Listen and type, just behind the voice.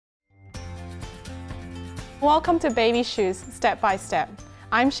Welcome to Baby Shoes Step by Step.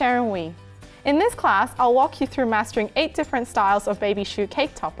 I'm Sharon Wee. In this class, I'll walk you through mastering 8 different styles of baby shoe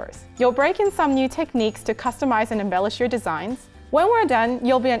cake toppers. You'll break in some new techniques to customize and embellish your designs. When we're done,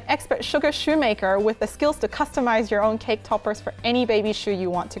 you'll be an expert sugar shoemaker with the skills to customize your own cake toppers for any baby shoe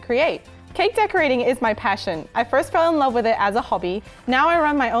you want to create. Cake decorating is my passion. I first fell in love with it as a hobby. Now I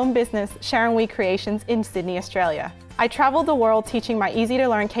run my own business, Sharon Wee Creations, in Sydney, Australia. I travel the world teaching my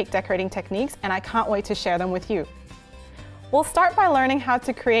easy-to-learn cake decorating techniques, and I can't wait to share them with you. We'll start by learning how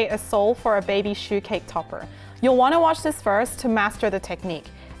to create a sole for a baby shoe cake topper. You'll want to watch this first to master the technique,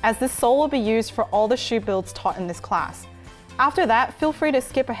 as this sole will be used for all the shoe builds taught in this class. After that, feel free to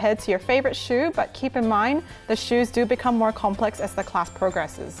skip ahead to your favorite shoe, but keep in mind the shoes do become more complex as the class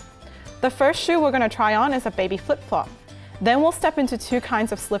progresses. The first shoe we're going to try on is a baby flip-flop. Then we'll step into 2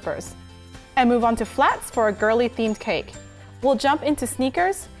 kinds of slippers and move on to flats for a girly themed cake. We'll jump into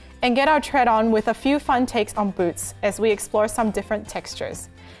sneakers and get our tread on with a few fun takes on boots as we explore some different textures.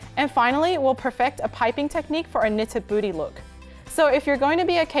 And finally, we'll perfect a piping technique for a knitted booty look. So if you're going to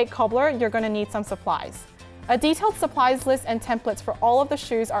be a cake cobbler, you're going to need some supplies. A detailed supplies list and templates for all of the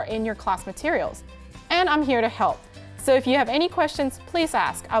shoes are in your class materials. And I'm here to help. So if you have any questions, please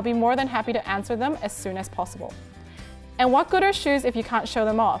ask. I'll be more than happy to answer them as soon as possible. And what good are shoes if you can't show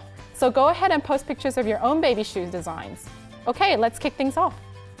them off? So go ahead and post pictures of your own baby shoes designs. Okay, let's kick things off.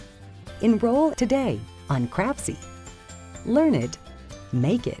 Enroll today on Craftsy. Learn it,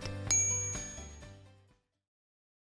 make it.